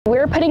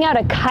putting out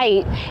a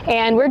kite,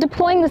 and we're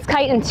deploying this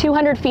kite in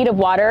 200 feet of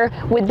water.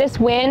 With this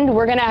wind,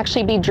 we're gonna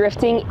actually be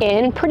drifting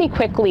in pretty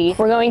quickly.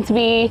 We're going to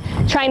be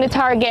trying to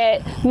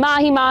target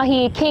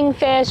mahi-mahi,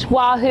 kingfish,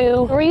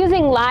 wahoo. We're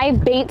using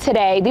live bait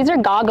today. These are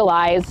goggle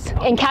eyes.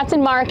 And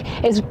Captain Mark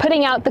is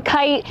putting out the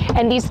kite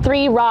and these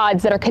 3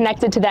 rods that are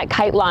connected to that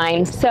kite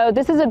line. So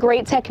this is a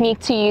great technique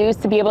to use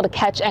to be able to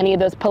catch any of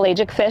those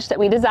pelagic fish that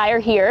we desire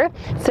here.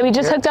 So we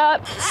just hooked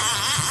up.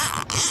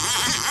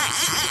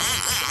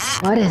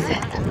 What is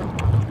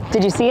it?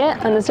 Did you see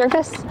it on the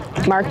surface?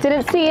 Mark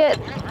didn't see it,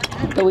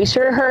 but we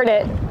sure heard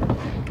it.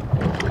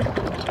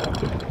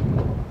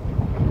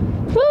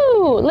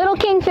 Woo, little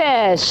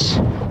kingfish.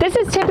 This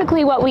is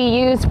typically what we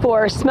use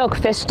for smoked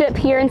fish dip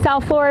here in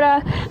South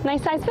Florida.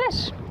 Nice size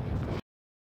fish.